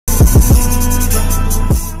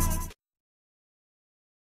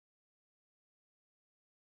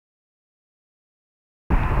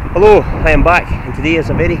Hello, I am back, and today is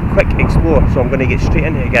a very quick explore, so I'm going to get straight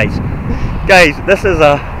into it, guys. Guys, this is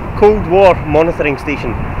a Cold War monitoring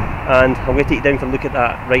station, and I'm going to take you down for a look at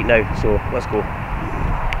that right now, so let's go.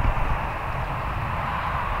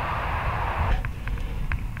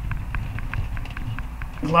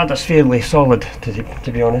 Glad that's fairly solid,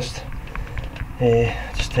 to be honest.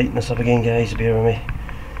 Just tighten this up again, guys, bear with me.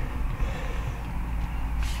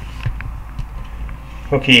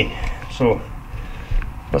 Okay, so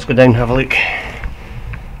let's go down and have a look.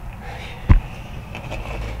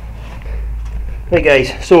 Right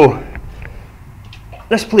guys, so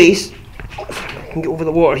this place, if I can get over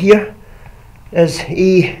the water here, is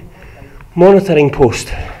a monitoring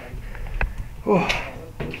post. Oh,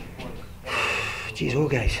 jeez, oh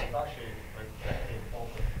guys.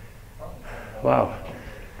 Wow,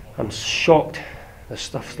 I'm shocked there's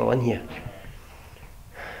stuff still in here.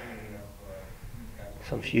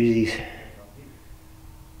 Some fuses,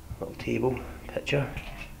 little table, picture,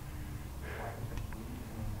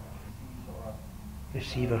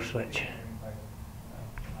 receiver switch,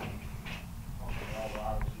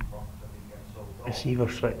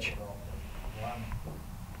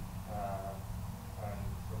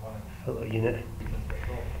 filter unit.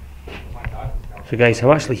 So guys, I'm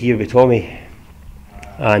actually here with Tommy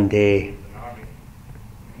and Dale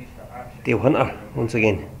Hunter once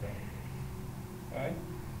again.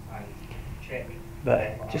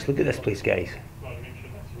 But just look at this place, guys.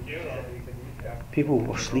 People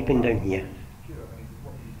were sleeping down here.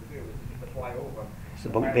 It's the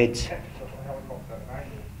bunk beds.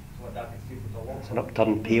 It's an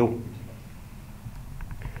upturned pail.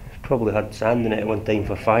 Probably had sand in it at one time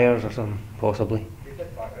for fires or something, possibly.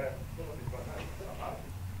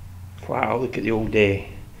 Wow, look at the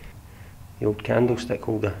old candlestick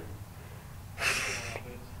holder.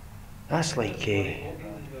 That's like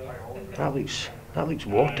that looks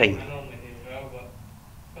wartime.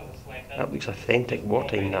 That looks authentic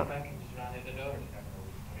wartime, that.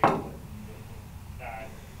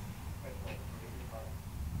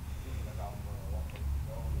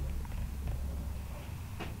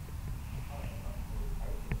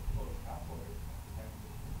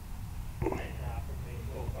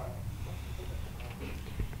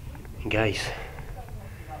 Guys,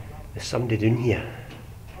 there's somebody down here.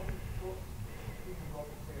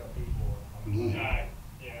 Me.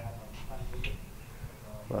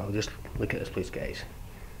 Well, just look at this place, guys.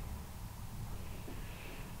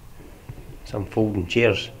 Some folding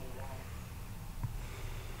chairs.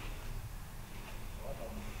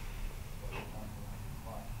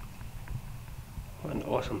 What an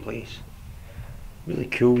awesome place. Really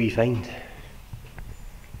cool we find.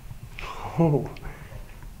 Oh,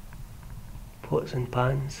 pots and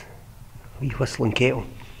pans. A wee whistling kettle.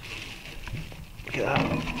 Look at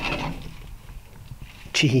that.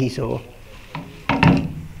 Jeez, oh.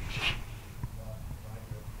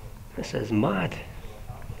 This is mad.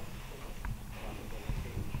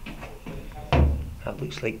 That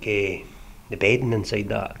looks like the bedding inside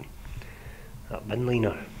that bin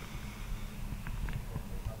liner.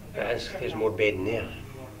 There's more bedding there.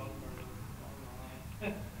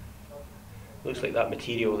 Looks like that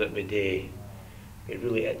material that would get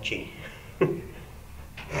really itchy.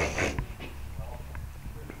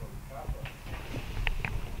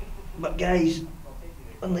 But guys,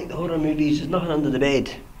 unlike the horror movies, there's nothing under the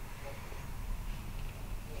bed.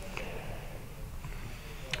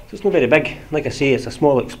 So it's not very big. Like I say, it's a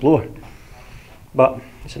small explore, but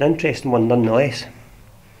it's an interesting one nonetheless.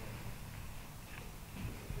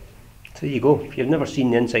 So there you go. If you've never seen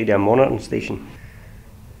the inside of a monitoring station,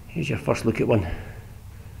 here's your first look at one.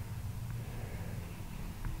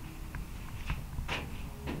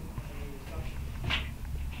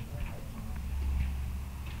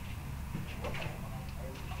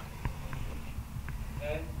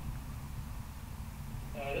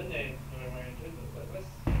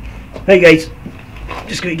 Right guys,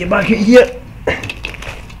 just going to get back out here.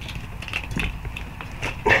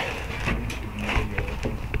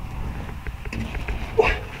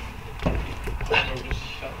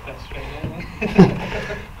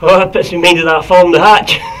 Oh, that puts me in mind of that film, The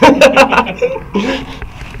Hatch.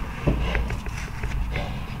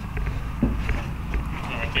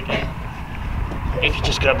 If you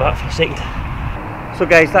just grab that for a second. So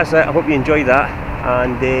guys, that's it. I hope you enjoyed that,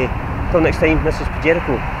 and until next time, this is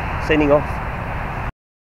Pajerico signing off.